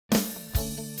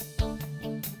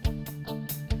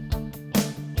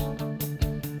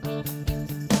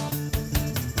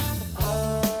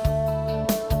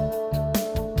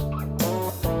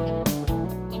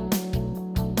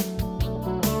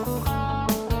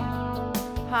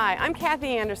Hi, I'm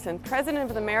Kathy Anderson, President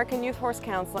of the American Youth Horse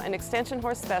Council and Extension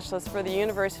Horse Specialist for the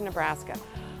University of Nebraska.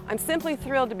 I'm simply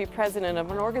thrilled to be president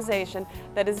of an organization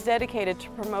that is dedicated to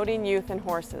promoting youth and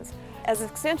horses. As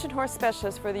Extension Horse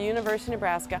Specialist for the University of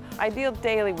Nebraska, I deal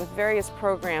daily with various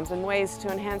programs and ways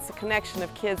to enhance the connection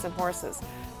of kids and horses.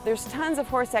 There's tons of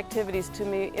horse activities to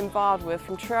be involved with,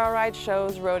 from trail rides,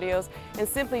 shows, rodeos, and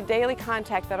simply daily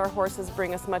contact that our horses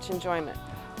bring us much enjoyment.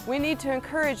 We need to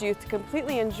encourage youth to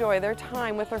completely enjoy their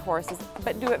time with their horses,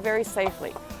 but do it very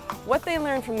safely. What they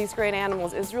learn from these great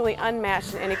animals is really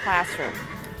unmatched in any classroom.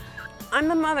 I'm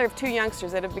the mother of two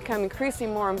youngsters that have become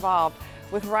increasingly more involved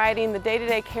with riding, the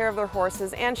day-to-day care of their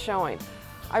horses, and showing.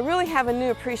 I really have a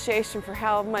new appreciation for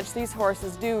how much these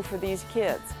horses do for these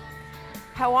kids.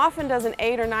 How often does an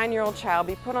 8 or 9-year-old child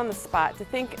be put on the spot to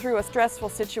think through a stressful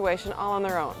situation all on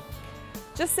their own?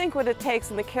 Just think what it takes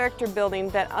in the character building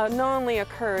that unknowingly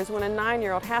occurs when a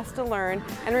 9-year-old has to learn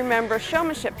and remember a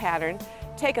showmanship pattern,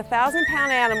 take a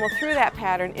 1,000-pound animal through that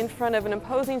pattern in front of an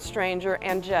imposing stranger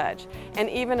and judge, and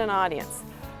even an audience.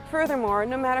 Furthermore,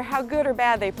 no matter how good or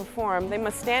bad they perform, they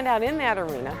must stand out in that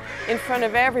arena in front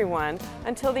of everyone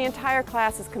until the entire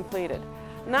class is completed.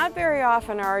 Not very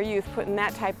often are our youth put in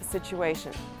that type of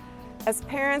situation. As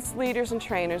parents, leaders, and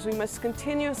trainers, we must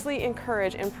continuously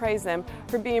encourage and praise them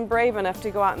for being brave enough to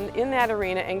go out in that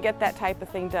arena and get that type of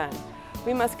thing done.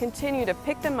 We must continue to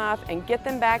pick them up and get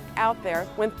them back out there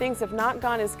when things have not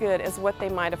gone as good as what they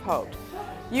might have hoped.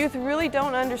 Youth really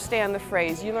don't understand the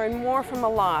phrase, "You learn more from a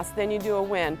loss than you do a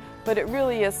win," but it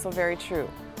really is so very true.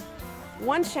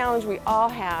 One challenge we all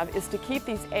have is to keep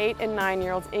these 8 and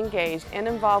 9-year-olds engaged and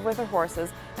involved with their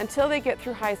horses until they get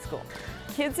through high school.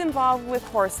 Kids involved with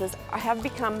horses have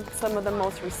become some of the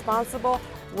most responsible,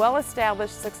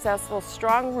 well-established, successful,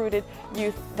 strong-rooted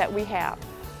youth that we have.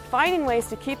 Finding ways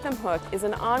to keep them hooked is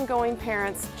an ongoing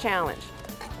parent's challenge.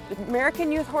 The American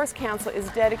Youth Horse Council is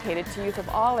dedicated to youth of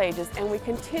all ages, and we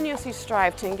continuously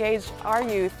strive to engage our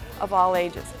youth of all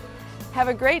ages. Have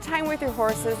a great time with your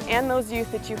horses and those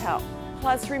youth that you help.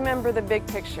 Plus, remember the big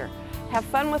picture. Have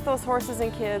fun with those horses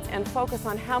and kids and focus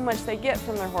on how much they get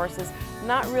from their horses,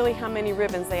 not really how many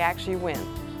ribbons they actually win.